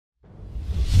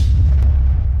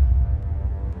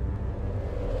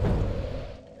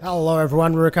Hello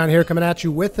everyone, Rurikhan here coming at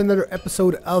you with another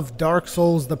episode of Dark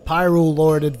Souls, the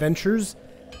Pyrolord Adventures.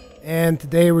 And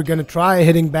today we're going to try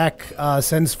hitting back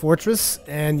Sen's Fortress.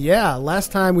 And yeah,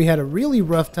 last time we had a really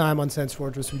rough time on Sen's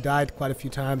Fortress. We died quite a few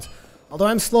times. Although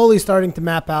I'm slowly starting to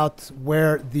map out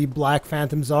where the Black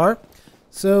Phantoms are.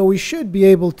 So we should be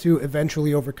able to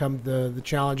eventually overcome the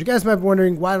challenge. You guys might be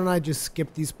wondering, why don't I just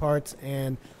skip these parts?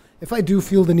 And if I do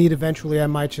feel the need eventually, I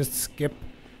might just skip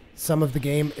some of the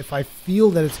game if I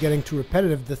feel that it's getting too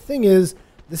repetitive. The thing is,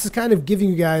 this is kind of giving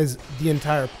you guys the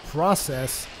entire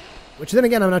process, which then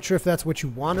again, I'm not sure if that's what you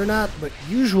want or not, but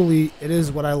usually it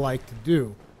is what I like to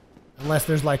do. Unless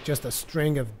there's like just a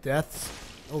string of deaths.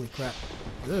 Holy crap.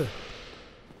 Ugh.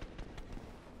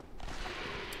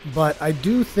 But I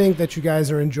do think that you guys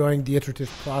are enjoying the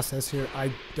iterative process here.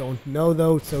 I don't know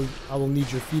though, so I will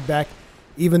need your feedback.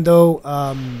 Even though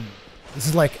this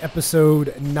is like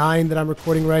episode 9 that I'm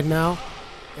recording right now,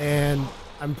 and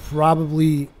I'm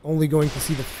probably only going to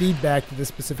see the feedback to this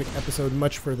specific episode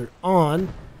much further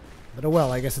on. But oh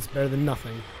well, I guess it's better than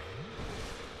nothing.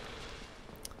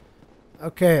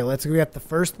 Okay, let's go at the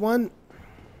first one.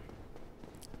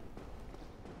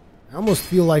 I almost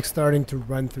feel like starting to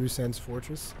run through Sen's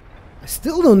Fortress. I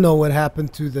still don't know what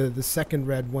happened to the second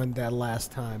red one that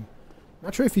last time.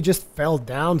 Not sure if he just fell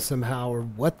down somehow or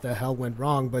what the hell went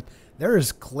wrong, but there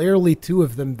is clearly 2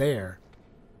 of them there.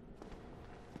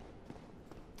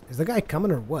 Is the guy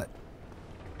coming or what?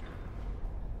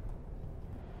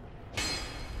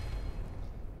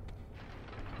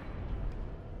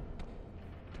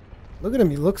 Look at him,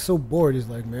 he looks so bored. He's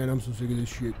like, man, I'm so sick of this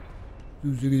shit.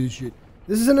 So sick of this shit.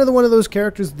 This is another one of those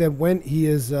characters that when he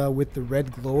is with the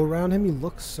red glow around him, he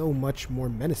looks so much more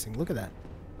menacing. Look at that.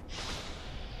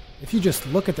 If you just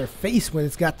look at their face when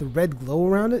it's got the red glow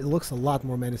around it, it looks a lot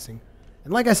more menacing.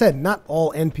 And like I said, not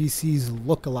all NPCs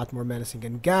look a lot more menacing.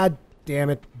 And god damn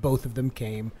it, both of them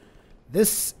came.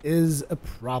 This is a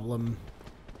problem.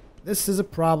 This is a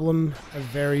problem. A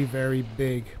very, very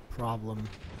big problem.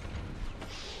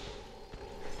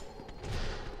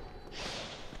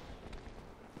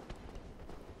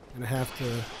 Gonna have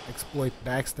to exploit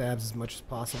backstabs as much as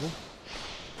possible.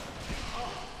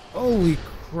 Holy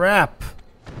crap!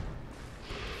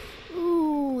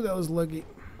 Ooh, that was lucky.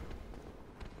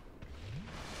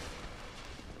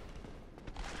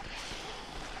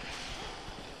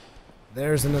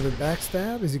 There's another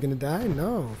backstab. Is he gonna die?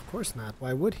 No, of course not.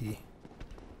 Why would he?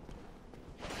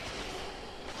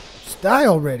 Just die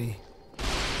already.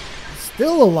 He's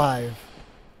still alive.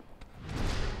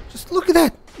 Just look at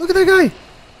that! Look at that guy!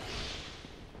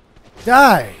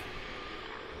 Die!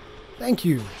 Thank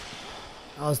you.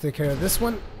 I'll take care of this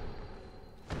one.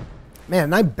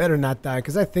 Man, I better not die,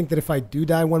 because I think that if I do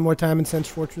die one more time in Sen's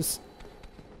Fortress,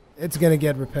 it's going to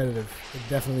get repetitive. It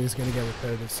definitely is going to get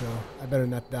repetitive, so I better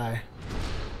not die.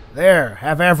 There!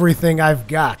 Have everything I've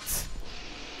got!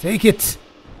 Take it!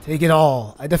 Take it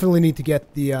all! I definitely need to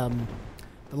get the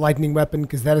lightning weapon,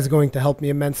 because that is going to help me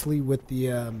immensely with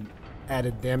the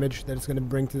added damage that it's going to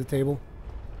bring to the table.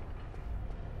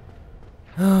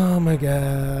 Oh my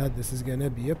god, this is gonna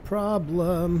be a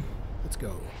problem. Let's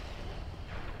go.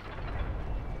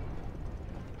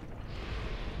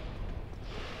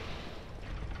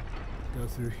 Go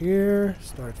through here,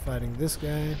 start fighting this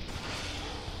guy.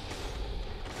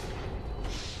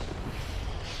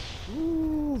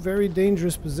 Ooh, very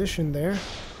dangerous position there.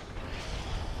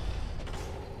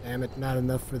 Damn it, not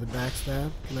enough for the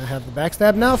backstab. Can I have the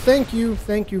backstab now? Thank you.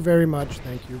 Thank you very much.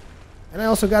 Thank you. And I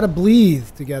also got a bleed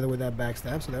together with that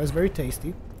backstab, so that was very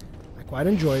tasty. I quite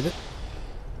enjoyed it.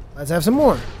 Let's have some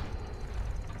more.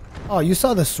 Oh, you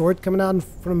saw the sword coming out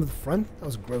from the front? That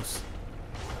was gross.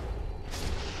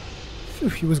 Phew,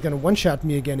 he was going to one-shot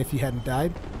me again if he hadn't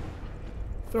died.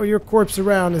 Throw your corpse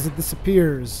around as it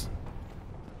disappears.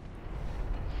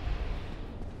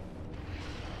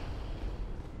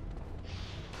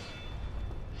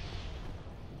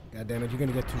 God damn it, you're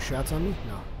going to get 2 shots on me?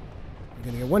 No.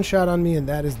 You're gonna get 1 shot on me, and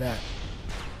that is that.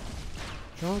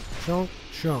 Chonk, chonk,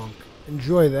 chonk.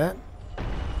 Enjoy that.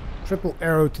 Triple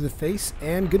arrow to the face,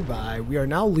 and goodbye. We are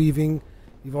now leaving.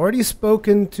 We've already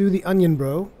spoken to the onion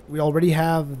bro. We already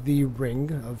have the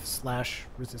ring of slash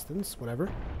resistance, whatever.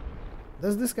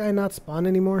 Does this guy not spawn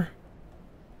anymore?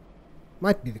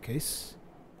 Might be the case.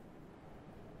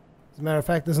 As a matter of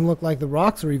fact, doesn't look like the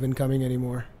rocks are even coming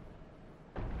anymore.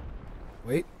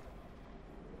 Wait.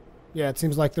 Yeah, it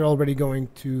seems like they're already going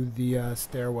to the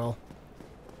stairwell.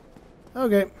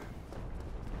 Okay.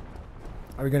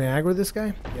 Are we going to aggro this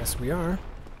guy? Yes, we are.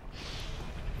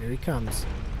 Here he comes.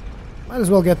 Might as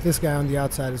well get this guy on the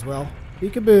outside as well.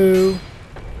 Peekaboo.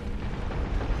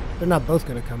 They're not both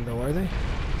going to come, though, are they?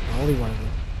 Only one of them.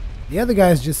 The other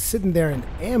guy's just sitting there in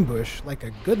ambush like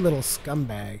a good little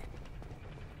scumbag.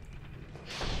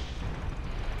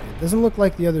 It doesn't look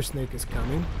like the other snake is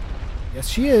coming. Yes,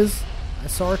 she is. I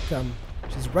saw her come.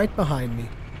 She's right behind me.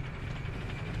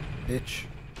 Bitch.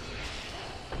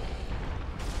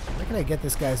 Why can I get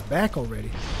this guy's back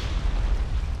already?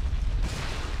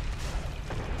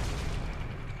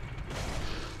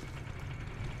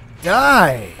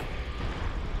 Die!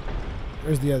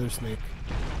 Where's the other snake?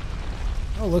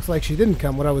 Oh, looks like she didn't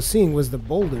come. What I was seeing was the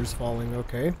boulders falling.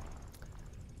 Okay.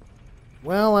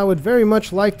 Well, I would very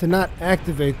much like to not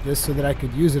activate this so that I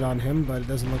could use it on him, but it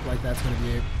doesn't look like that's going to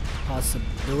be a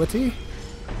possibility.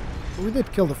 But we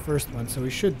did kill the first one, so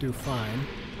we should do fine.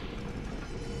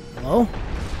 Hello?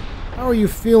 How are you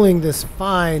feeling this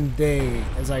fine day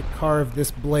as I carve this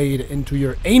blade into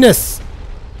your anus?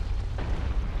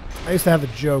 I used to have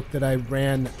a joke that I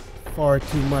ran far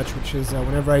too much, which is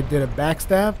whenever I did a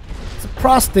backstab, it's a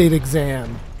prostate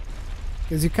exam.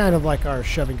 Because you kind of like are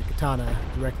shoving a katana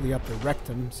directly up the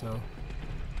rectum, so...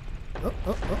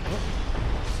 Oh.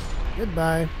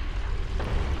 Goodbye.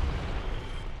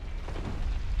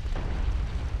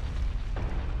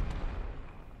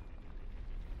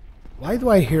 Why do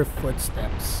I hear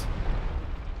footsteps?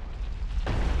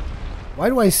 Why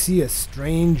do I see a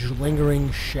strange,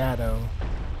 lingering shadow?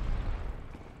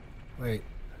 Wait.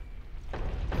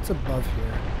 What's above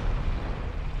here?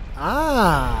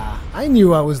 Ah! I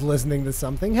knew I was listening to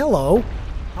something. Hello!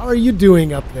 How are you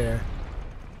doing up there?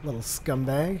 Little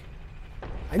scumbag.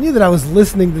 I knew that I was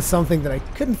listening to something that I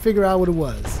couldn't figure out what it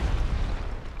was.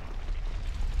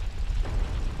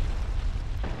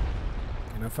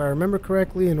 And if I remember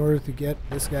correctly, in order to get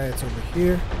this guy, it's over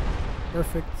here.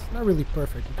 Perfect. Not really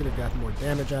perfect. We could have gotten more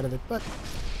damage out of it, but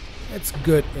it's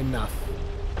good enough.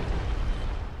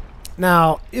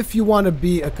 Now, if you want to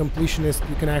be a completionist,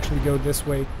 you can actually go this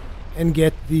way and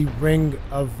get the Ring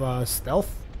of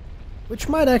Stealth, which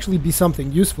might actually be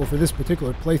something useful for this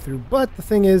particular playthrough. But the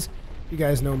thing is, you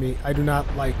guys know me, I do not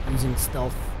like using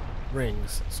stealth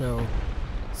rings, so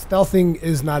stealthing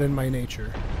is not in my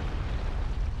nature.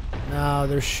 Now,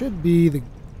 there should be the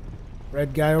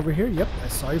red guy over here. Yep, I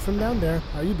saw you from down there.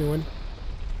 How you doing?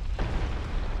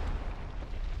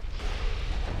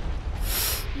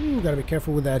 Ooh, gotta be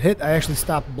careful with that hit. I actually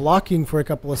stopped blocking for a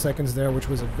couple of seconds there, which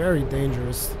was a very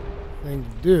dangerous thing to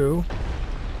do.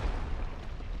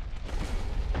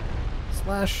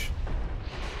 Slash.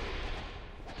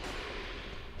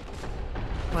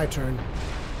 My turn.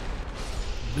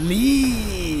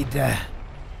 Bleed!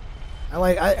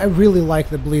 I really like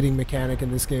the bleeding mechanic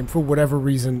in this game for whatever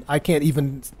reason. I can't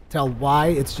even tell why,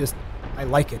 it's just, I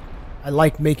like it. I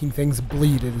like making things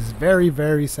bleed. It is very,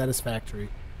 very satisfactory.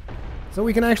 So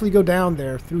we can actually go down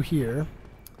there through here.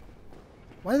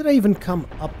 Why did I even come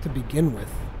up to begin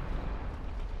with?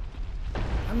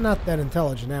 I'm not that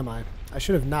intelligent, am I? I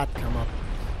should have not come up.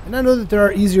 And I know that there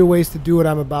are easier ways to do what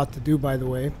I'm about to do, by the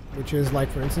way, which is, like,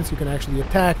 for instance, you can actually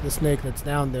attack the snake that's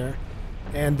down there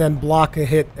and then block a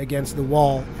hit against the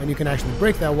wall, and you can actually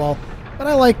break that wall. But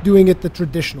I like doing it the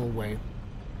traditional way,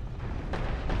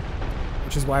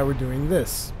 which is why we're doing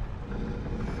this.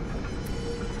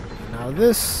 Now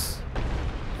this,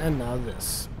 and now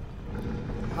this.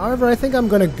 However, I think I'm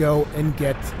going to go and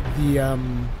get the,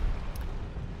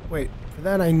 wait, for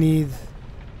that I need...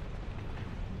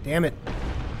 Damn it.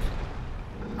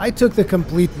 I took the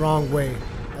complete wrong way.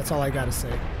 That's all I gotta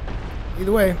say.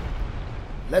 Either way,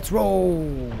 let's roll.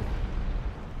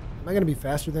 Am I gonna be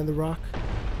faster than the rock?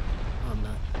 No, I'm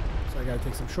not. So I gotta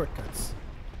take some shortcuts.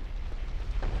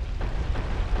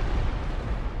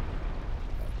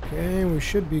 Okay, we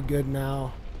should be good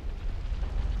now.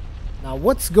 Now,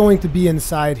 what's going to be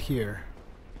inside here?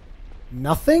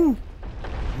 Nothing?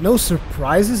 No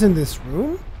surprises in this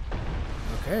room?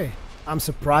 Okay. I'm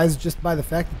surprised just by the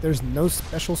fact that there's no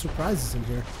special surprises in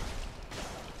here.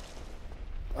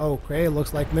 Okay, it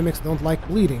looks like mimics don't like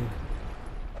bleeding.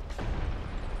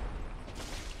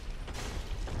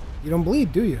 You don't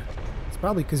bleed, do you? It's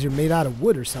probably because you're made out of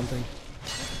wood or something.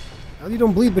 Well, you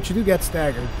don't bleed, but you do get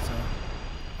staggered, so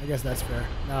I guess that's fair.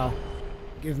 Now,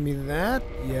 give me that.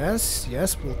 Yes,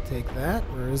 yes, we'll take that.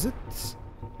 Where is it?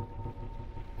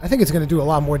 I think it's going to do a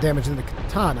lot more damage than the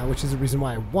katana, which is the reason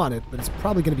why I want it, but it's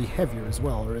probably going to be heavier as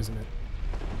well, or isn't it?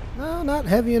 No, not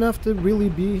heavy enough to really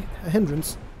be a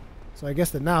hindrance. So I guess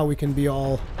that now we can be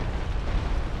all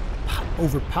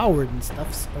overpowered and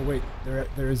stuff. Oh wait,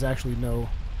 there is actually no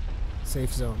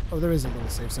safe zone. Oh, there is a little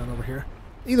safe zone over here.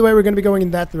 Either way, we're going to be going in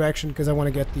that direction because I want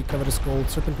to get the covetous gold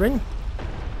serpent ring.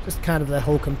 Just kind of that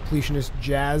whole completionist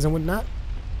jazz and whatnot.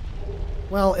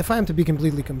 Well, if I am to be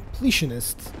completely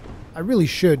completionist, I really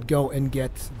should go and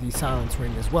get the silence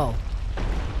ring as well.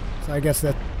 So I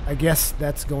guess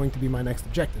that's going to be my next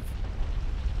objective.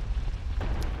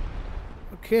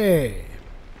 Okay.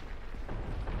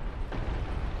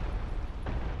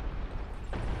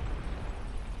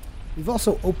 We've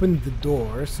also opened the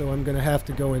door, so I'm gonna have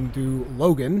to go and do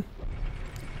Logan.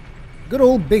 Good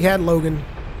old Big Hat Logan.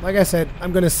 Like I said,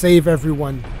 I'm gonna save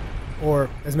everyone, or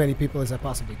as many people as I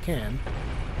possibly can.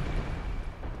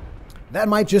 That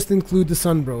might just include the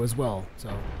Sunbro as well,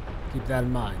 so keep that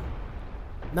in mind.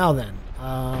 Now then,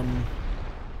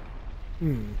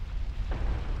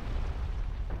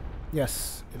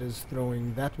 yes, it is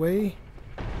throwing that way,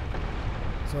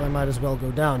 so I might as well go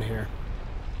down here.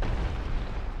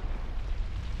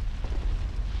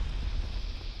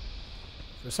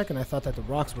 For a second I thought that the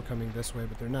rocks were coming this way,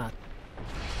 but they're not.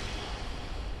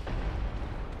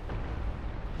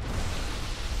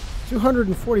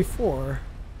 $244.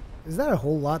 Is that a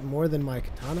whole lot more than my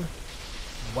katana?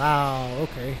 Wow,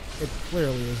 okay. It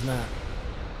clearly is not.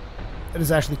 It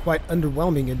is actually quite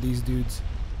underwhelming in these dudes.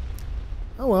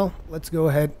 Oh well, let's go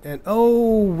ahead and...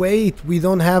 Oh, wait, we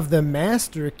don't have the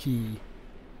master key.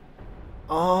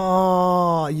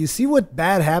 Oh, you see what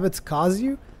bad habits cause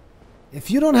you? If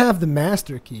you don't have the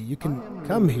master key, you can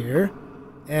come here,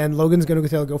 and Logan's gonna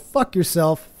go fuck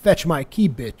yourself, fetch my key,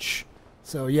 bitch.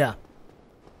 So yeah,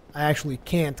 I actually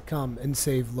can't come and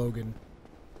save Logan.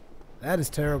 That is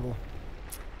terrible.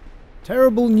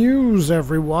 Terrible news,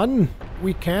 everyone.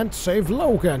 We can't save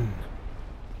Logan.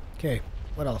 Okay,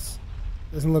 what else?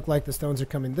 Doesn't look like the stones are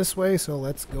coming this way, so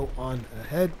let's go on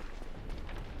ahead.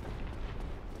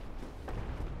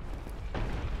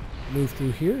 Move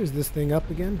through here. Is this thing up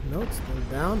again? No, it's still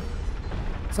down.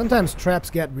 Sometimes traps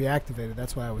get reactivated.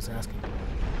 That's why I was asking.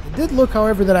 It did look,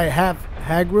 however, that I have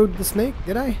aggroed the snake.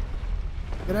 Did I?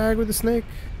 Did I aggro the snake?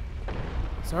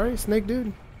 Sorry, snake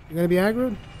dude? You gonna be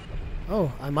aggroed? Oh,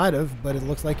 I might have, but it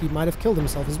looks like he might have killed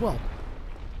himself as well.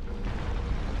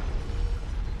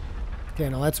 Okay,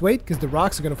 now let's wait, because the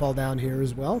rocks are gonna fall down here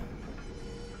as well.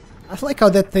 I like how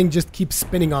that thing just keeps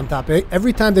spinning on top.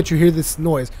 Every time that you hear this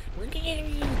noise,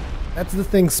 that's the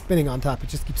thing spinning on top. It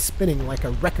just keeps spinning like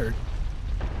a record.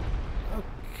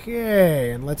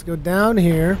 Okay, and let's go down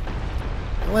here.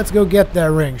 And let's go get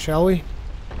that ring, shall we?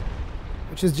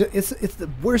 Which is just, it's the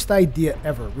worst idea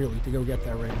ever, really, to go get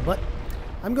that ring. But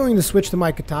I'm going to switch to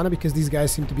my katana because these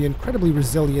guys seem to be incredibly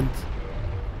resilient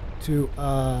to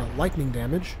lightning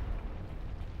damage.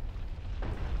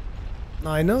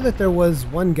 Now, I know that there was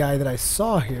one guy that I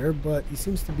saw here, but he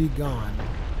seems to be gone.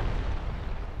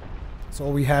 So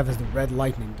all we have is the red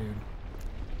lightning dude.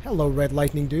 Hello, red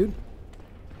lightning dude.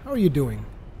 How are you doing?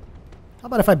 How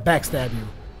about if I backstab you?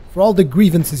 For all the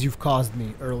grievances you've caused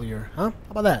me earlier, huh?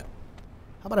 How about that?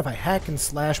 How about if I hack and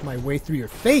slash my way through your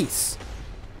face?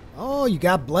 Oh, you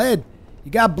got bled.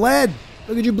 You got bled.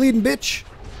 Look at you bleeding, bitch.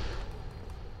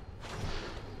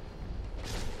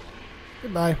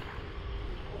 Goodbye.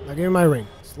 Now give me my ring.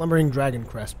 Slumbering Dragon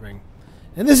Crest ring.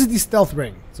 And this is the stealth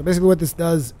ring. So basically what this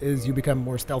does is you become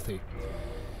more stealthy.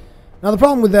 Now the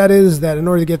problem with that is that in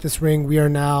order to get this ring, we are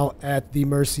now at the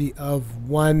mercy of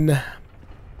one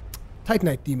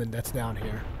Titanite demon that's down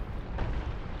here.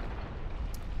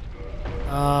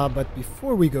 But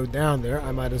before we go down there,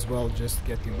 I might as well just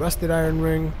get the rusted iron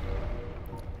ring.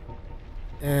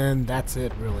 And that's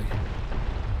it, really.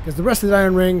 Because the rusted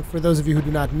iron ring, for those of you who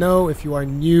do not know, if you are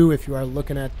new, if you are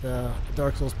looking at the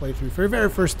Dark Souls playthrough for the very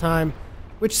first time,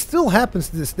 which still happens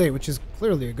to this day, which is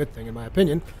clearly a good thing in my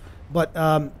opinion. But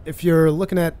if you're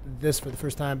looking at this for the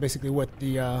first time, basically what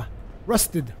the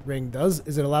rusted ring does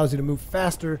is it allows you to move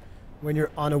faster when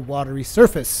you're on a watery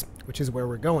surface, which is where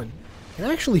we're going. Can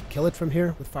I actually kill it from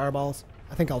here with fireballs?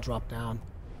 I think I'll drop down.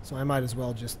 So I might as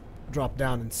well just drop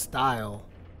down in style.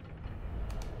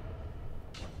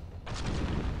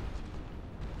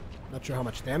 Not sure how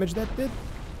much damage that did.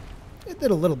 It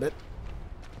did a little bit.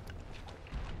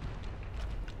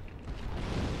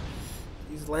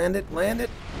 Please land it, land it.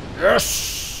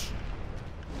 Yes!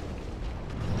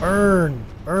 Burn!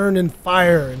 Burn in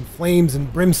fire and flames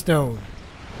and brimstone.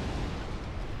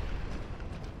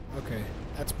 Okay,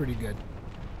 that's pretty good.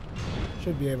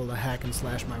 Should be able to hack and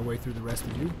slash my way through the rest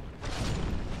of you.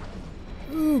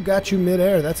 Ooh, got you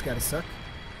midair. That's gotta suck.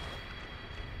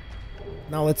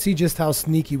 Now let's see just how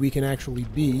sneaky we can actually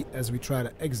be as we try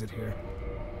to exit here.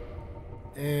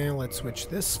 And let's switch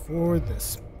this for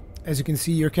this. As you can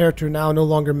see, your character now no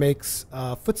longer makes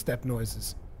footstep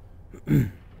noises.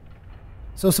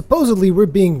 So supposedly we're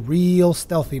being real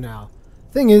stealthy now.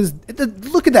 Thing is,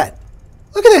 look at that!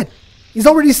 Look at that! He's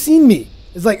already seen me!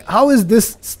 It's like, how is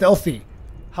this stealthy?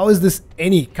 How is this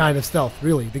any kind of stealth,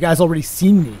 really? The guy's already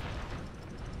seen me.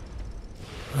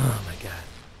 Oh my god.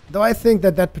 Though I think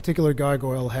that that particular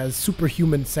gargoyle has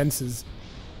superhuman senses.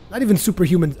 Not even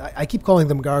superhuman. I keep calling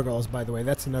them gargoyles, by the way.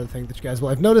 That's another thing that you guys will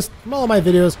have noticed from all of my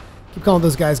videos. I keep calling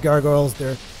those guys gargoyles.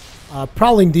 They're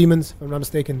prowling demons, if I'm not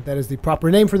mistaken. That is the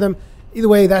proper name for them. Either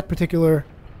way, that particular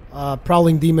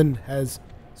prowling demon has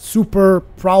super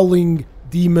prowling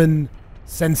demon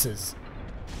senses.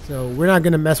 So we're not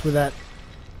going to mess with that.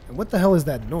 And what the hell is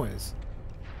that noise?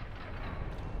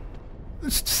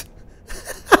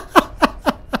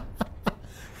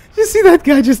 You see that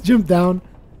guy just jump down?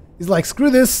 He's like, screw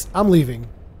this, I'm leaving.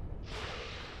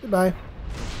 Goodbye.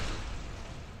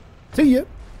 See ya.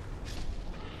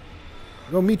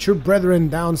 Go meet your brethren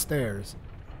downstairs.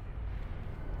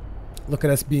 Look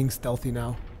at us being stealthy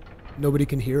now. Nobody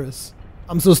can hear us.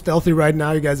 I'm so stealthy right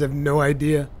now, you guys have no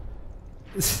idea.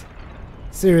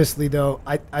 Seriously though,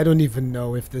 I don't even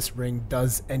know if this ring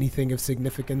does anything of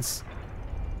significance.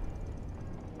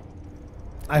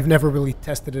 I've never really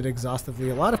tested it exhaustively.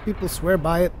 A lot of people swear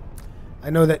by it. I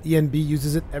know that ENB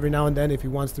uses it every now and then if he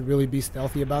wants to really be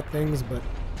stealthy about things, but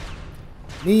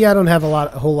me, I don't have a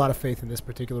whole lot of faith in this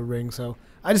particular ring, so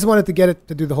I just wanted to get it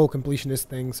to do the whole completionist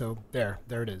thing, so there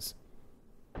it is.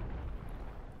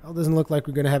 Well, it doesn't look like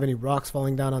we're going to have any rocks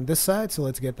falling down on this side, so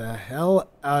let's get the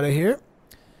hell out of here.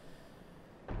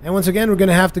 And once again, we're going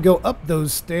to have to go up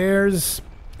those stairs.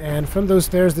 And from those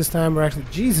stairs this time, we're actually...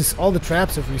 Jesus, all the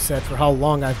traps have reset for how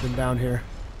long I've been down here.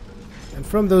 And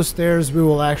from those stairs, we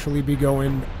will actually be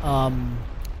going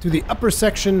to the upper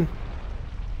section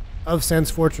of Sans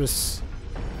Fortress.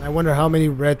 And I wonder how many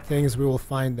red things we will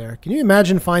find there. Can you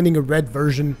imagine finding a red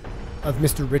version of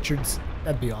Mr. Richards?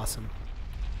 That'd be awesome.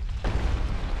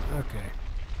 Okay.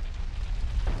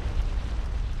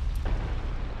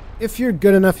 If you're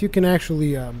good enough, you can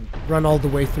actually run all the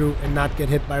way through and not get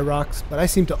hit by rocks. But I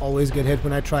seem to always get hit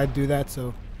when I try to do that,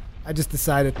 so I just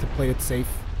decided to play it safe.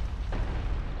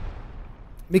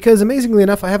 Because amazingly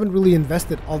enough, I haven't really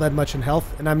invested all that much in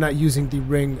health, and I'm not using the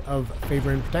Ring of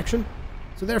Favor and Protection.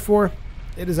 So therefore,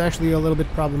 it is actually a little bit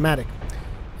problematic.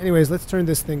 Anyways, let's turn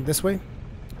this thing this way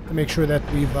to make sure that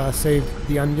we've saved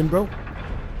the Onion Bro.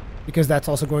 Because that's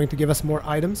also going to give us more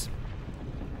items.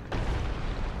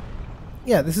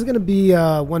 Yeah, this is going to be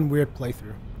one weird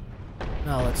playthrough.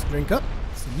 Now let's drink up.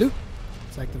 Salute.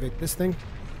 Let's activate this thing.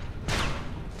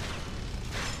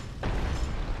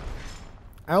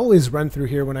 I always run through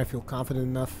here when I feel confident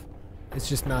enough. It's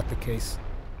just not the case.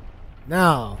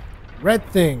 Now, red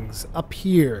things up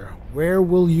here. Where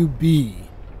will you be?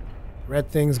 Red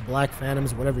things, black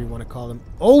phantoms, whatever you want to call them.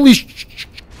 Holy sh!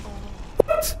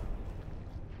 What?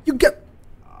 You get...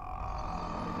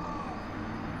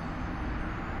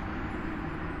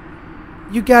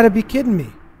 You gotta be kidding me.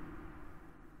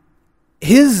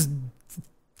 His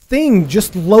thing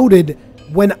just loaded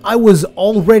when I was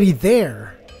already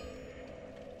there.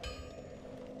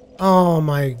 Oh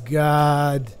my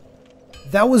god.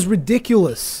 That was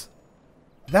ridiculous.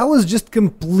 That was just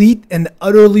complete and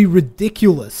utterly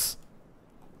ridiculous.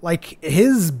 Like,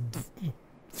 his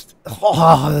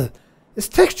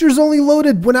texture's only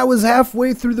loaded when I was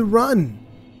halfway through the run.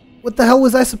 What the hell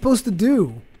was I supposed to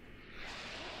do?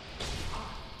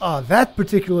 That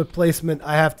particular placement,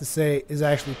 I have to say, is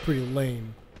actually pretty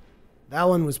lame. That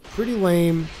one was pretty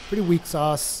lame, pretty weak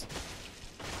sauce.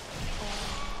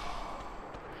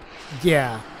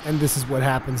 Yeah, and this is what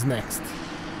happens next.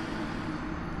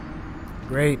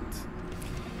 Great.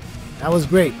 That was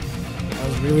great. That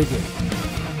was really good.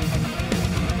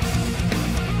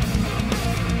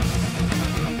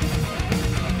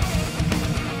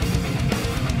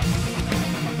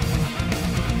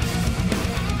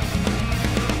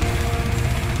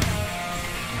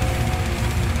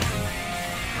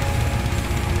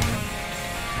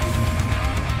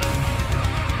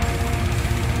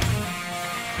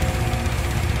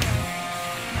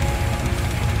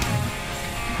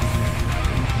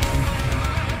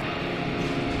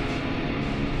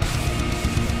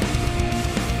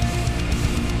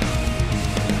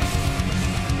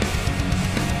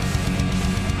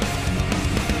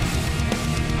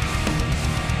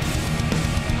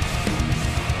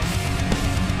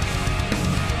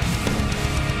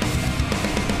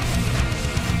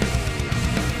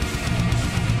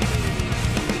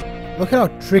 Look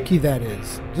at how tricky that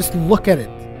is. Just look at it.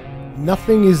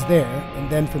 Nothing is there, and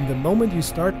then from the moment you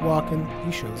start walking,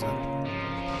 he shows up.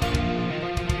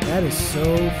 That is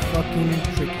so fucking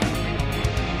tricky.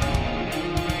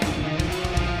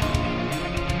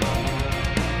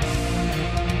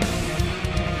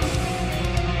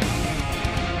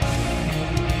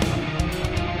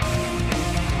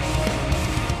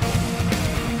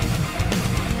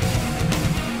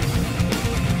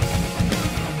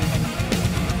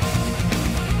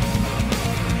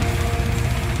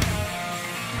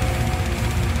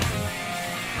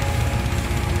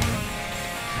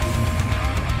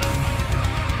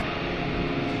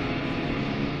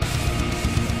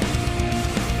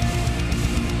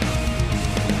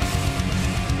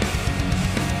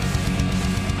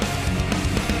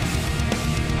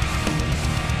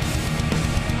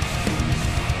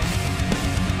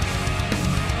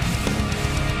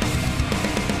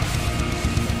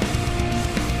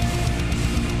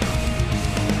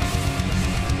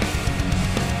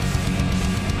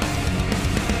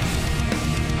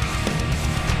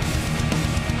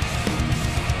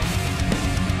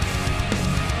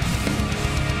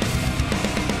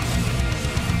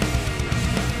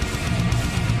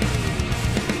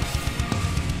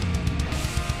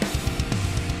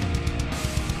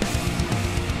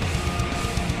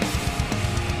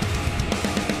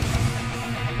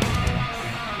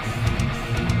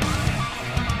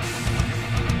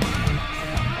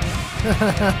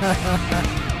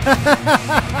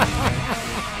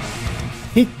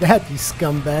 Eat that, you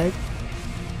scumbag.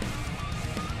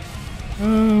 Oh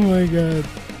my god.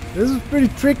 This is pretty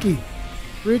tricky.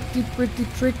 Pretty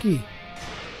tricky.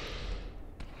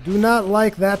 Do not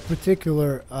like that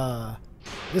particular,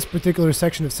 this particular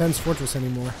section of Sen's Fortress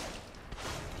anymore.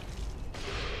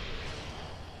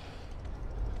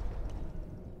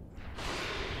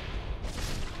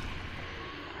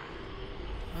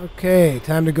 Okay,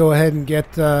 time to go ahead and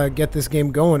get this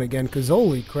game going again, because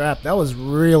holy crap, that was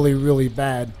really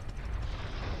bad.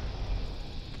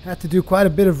 Had to do quite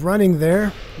a bit of running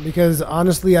there, because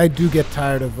honestly I do get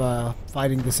tired of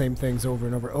fighting the same things over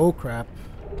and over. Oh crap.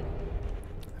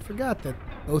 I forgot that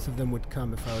both of them would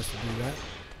come if I was to do that.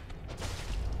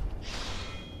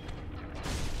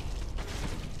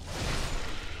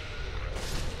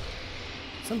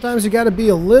 Sometimes you gotta be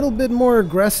a little bit more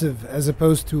aggressive as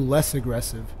opposed to less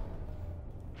aggressive.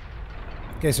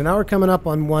 Okay, so now we're coming up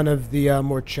on one of the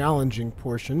more challenging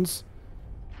portions.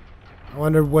 I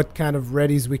wonder what kind of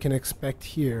readies we can expect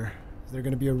here. Is there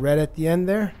gonna be a red at the end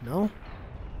there? No?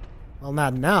 Well,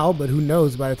 not now, but who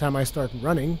knows by the time I start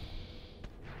running.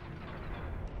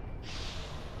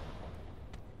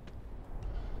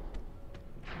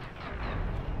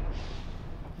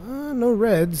 No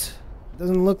reds.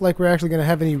 Doesn't look like we're actually going to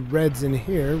have any reds in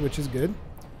here, which is good.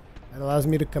 That allows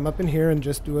me to come up in here and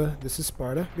just do a "This is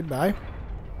Sparta, goodbye."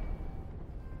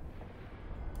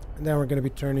 And then we're going to be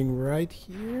turning right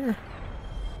here.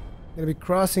 Going to be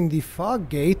crossing the fog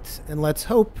gate, and let's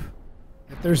hope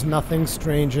that there's nothing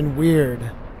strange and weird.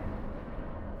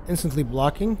 Instantly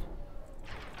blocking.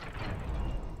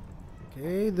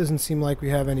 Okay, doesn't seem like we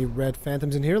have any red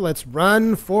phantoms in here. Let's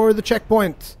run for the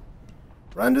checkpoint.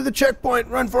 Run to the checkpoint.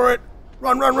 Run for it.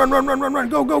 Run.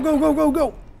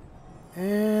 Go.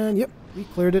 And, yep, we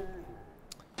cleared it.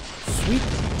 Sweet.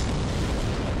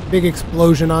 Big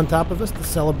explosion on top of us to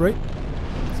celebrate.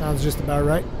 Sounds just about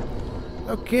right.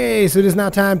 Okay, so it is now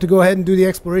time to go ahead and do the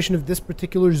exploration of this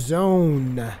particular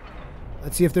zone.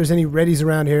 Let's see if there's any reddies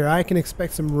around here. I can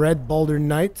expect some red Baldur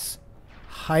Knights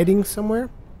hiding somewhere.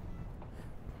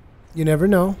 You never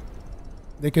know.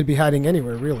 They could be hiding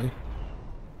anywhere, really.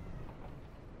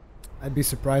 I'd be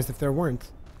surprised if there weren't.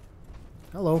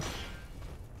 Hello.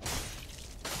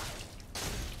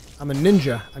 I'm a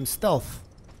ninja. I'm stealth.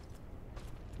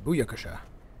 Booyakasha.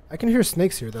 I can hear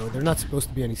snakes here, though. They're not supposed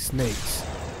to be any snakes.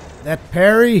 That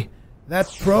parry!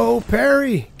 That pro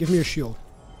parry! Give me your shield.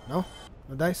 No?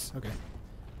 No dice? Okay.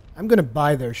 I'm gonna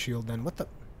buy their shield, then. What the...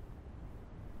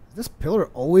 Has this pillar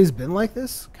always been like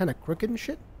this? Kinda crooked and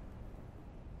shit?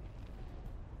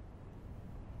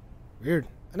 Weird.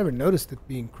 I never noticed it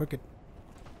being crooked.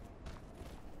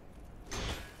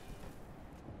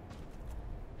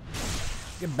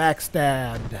 Get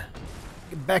backstabbed.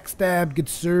 Get backstabbed, good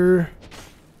sir.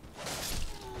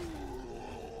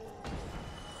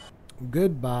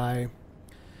 Goodbye.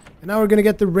 And now we're going to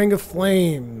get the Ring of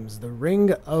Flames. The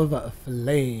Ring of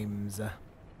Flames. And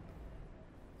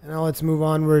now let's move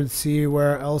onward and see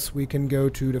where else we can go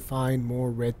to find more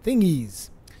red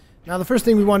thingies. Now the first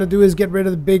thing we want to do is get rid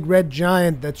of the big red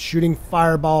giant that's shooting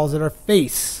fireballs at our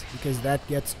face, because that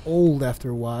gets old after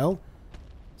a while.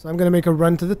 So I'm going to make a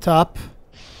run to the top.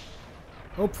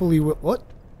 Hopefully, what?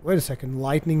 Wait a second,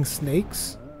 lightning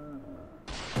snakes?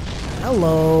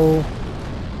 Hello.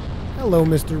 Hello,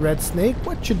 Mr. Red Snake.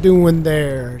 What you doing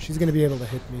there? She's going to be able to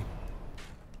hit me.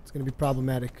 It's going to be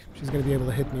problematic. She's going to be able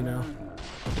to hit me now.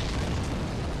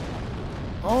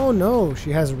 Oh no,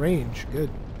 she has range. Good.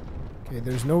 Okay,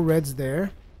 there's no reds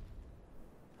there.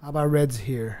 How about reds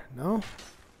here? No?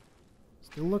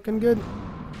 Still looking good?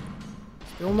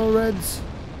 Still no reds?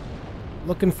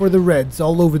 Looking for the reds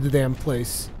all over the damn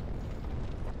place.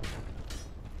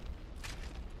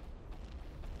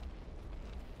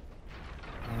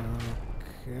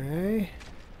 Okay.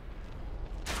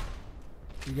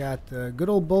 We got the good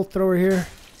old bolt thrower here.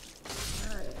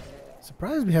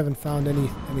 Surprised we haven't found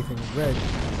anything red.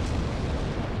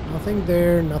 Nothing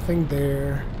there, nothing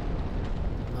there.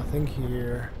 Nothing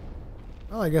here.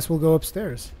 Well, I guess we'll go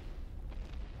upstairs.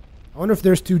 I wonder if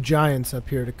there's two giants up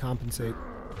here to compensate.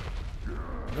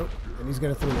 Nope, and he's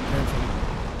gonna throw the tantrum.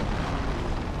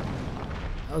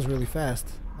 That was really fast.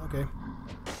 Okay.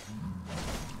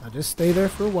 I'll just stay there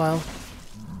for a while.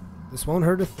 This won't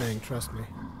hurt a thing, trust me.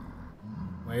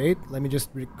 Wait, let me just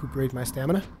recuperate my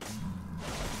stamina.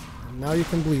 And now you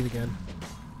can bleed again.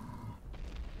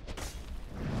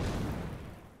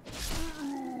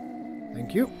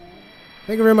 Thank you.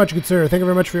 Thank you very much, good sir. Thank you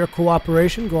very much for your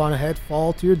cooperation. Go on ahead,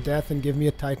 fall to your death, and give me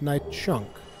a Titanite chunk.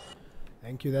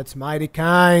 Thank you, that's mighty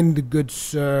kind, good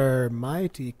sir.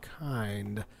 Mighty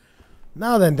kind.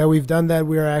 Now then, that we've done that,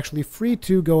 we are actually free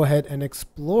to go ahead and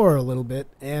explore a little bit.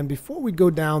 And before we go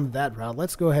down that route,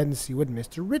 let's go ahead and see what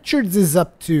Mr. Richards is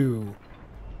up to.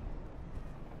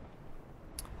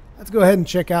 Let's go ahead and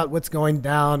check out what's going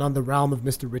down on the realm of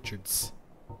Mr. Richards.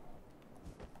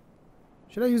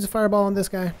 Should I use a fireball on this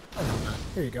guy? I don't know.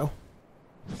 Here you go.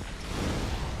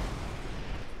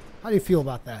 How do you feel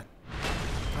about that?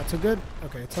 Not so good?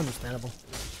 Okay, it's understandable.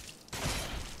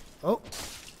 Oh,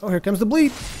 here comes the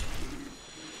bleed.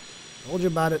 Told you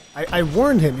about it. I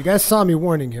warned him. You guys saw me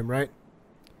warning him, right?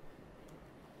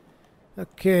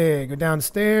 Okay, go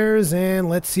downstairs and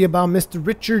let's see about Mr.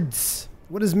 Richards.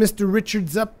 What is Mr.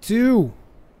 Richards up to?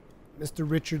 Mr.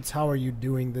 Richards, how are you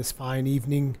doing this fine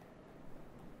evening?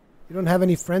 You don't have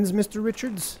any friends, Mr.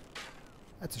 Richards?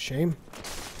 That's a shame.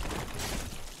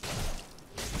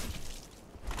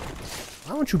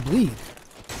 Why don't you bleed?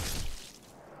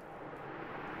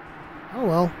 Oh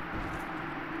well.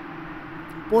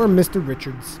 Poor Mr.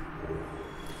 Richards.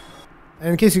 And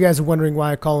in case you guys are wondering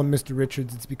why I call him Mr.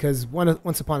 Richards, it's because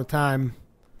once upon a time,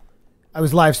 I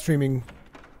was live streaming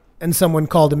and someone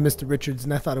called him Mr. Richards,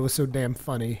 and I thought it was so damn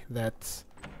funny that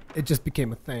it just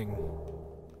became a thing.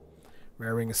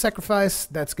 Raring a sacrifice,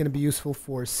 that's going to be useful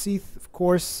for Seath, of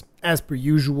course, as per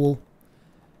usual.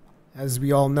 As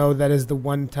we all know, that is the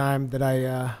one time that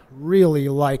I really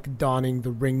like donning the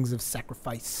rings of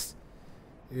sacrifice.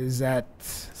 Is at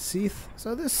Seath.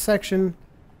 So this section,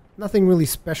 nothing really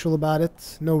special about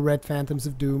it. No red phantoms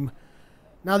of doom.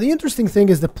 Now the interesting thing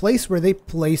is the place where they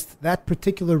placed that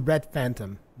particular red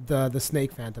phantom, the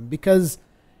snake phantom, because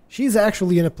she's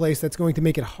actually in a place that's going to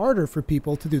make it harder for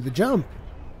people to do the jump,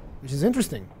 which is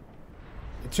interesting.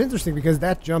 It's interesting because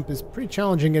that jump is pretty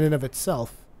challenging in and of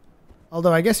itself.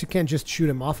 Although I guess you can't just shoot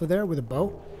him off of there with a bow,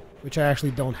 which I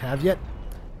actually don't have yet.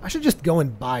 I should just go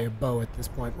and buy a bow at this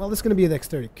point. Well, this is going to be a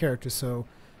dexterity character, so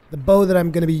the bow that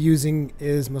I'm going to be using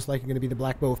is most likely going to be the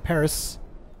Black Bow of Paris.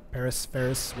 Ferris,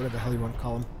 whatever the hell you want to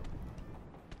call him.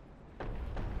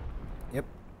 Yep,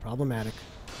 problematic.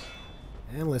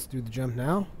 And let's do the jump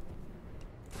now.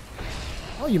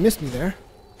 Oh, you missed me there.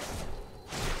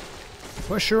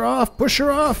 Push her off, push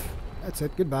her off! That's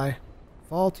it, goodbye.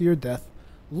 Fall to your death.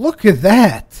 Look at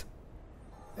that!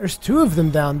 There's two of them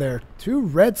down there. Two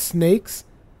red snakes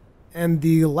and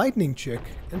the lightning chick.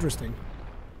 Interesting.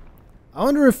 I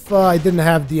wonder if I didn't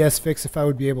have DS fix if I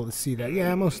would be able to see that.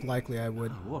 Yeah, most likely I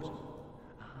would. What?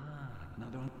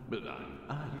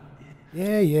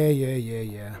 Yeah.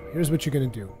 Here's what you're gonna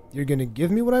do. You're gonna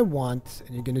give me what I want,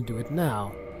 and you're gonna do it now.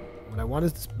 What I want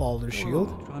is this Balder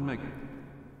Shield. Try and make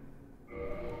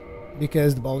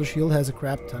Because the Balder Shield has a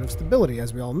crap ton of stability,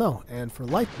 as we all know. And for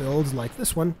light builds like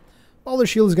this one, Balder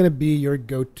Shield is gonna be your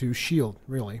go-to shield,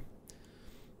 really.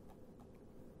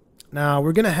 Now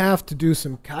we're gonna have to do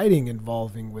some kiting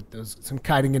with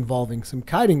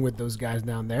those guys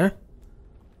down there.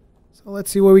 So let's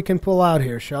see what we can pull out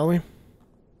here, shall we?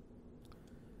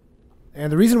 And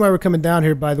the reason why we're coming down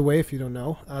here, by the way, if you don't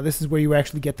know, this is where you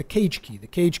actually get the cage key. The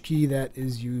cage key that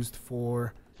is used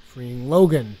for freeing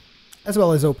Logan, as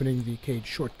well as opening the cage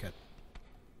shortcut.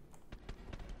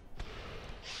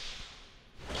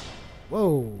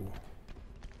 Whoa.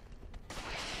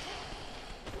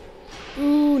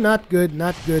 Ooh, not good,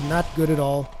 not good, not good at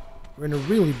all. We're in a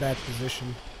really bad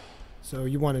position. So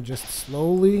you want to just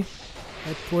slowly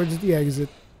head towards the exit.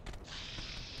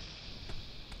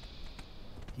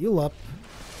 Heal up.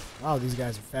 Wow, these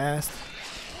guys are fast.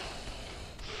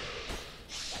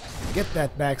 Get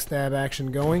that backstab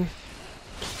action going.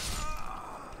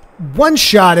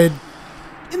 One-shotted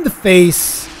in the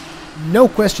face. No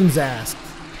questions asked.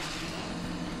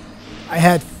 I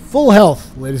had full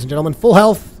health, ladies and gentlemen. Full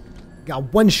health.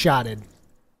 Got one-shotted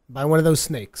by one of those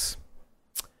snakes.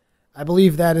 I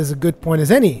believe that is a good point as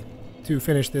any to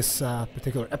finish this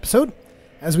particular episode.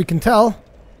 As we can tell,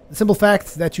 the simple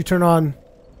fact that you turn on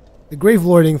the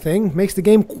Gravelording thing makes the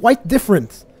game quite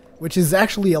different, which is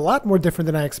actually a lot more different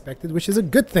than I expected, which is a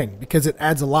good thing, because it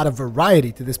adds a lot of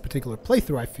variety to this particular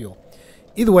playthrough, I feel.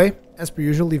 Either way, as per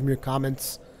usual, leave me your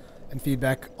comments and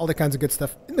feedback, all that kinds of good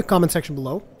stuff in the comment section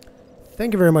below.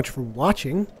 Thank you very much for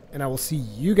watching, and I will see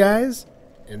you guys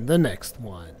in the next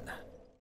one.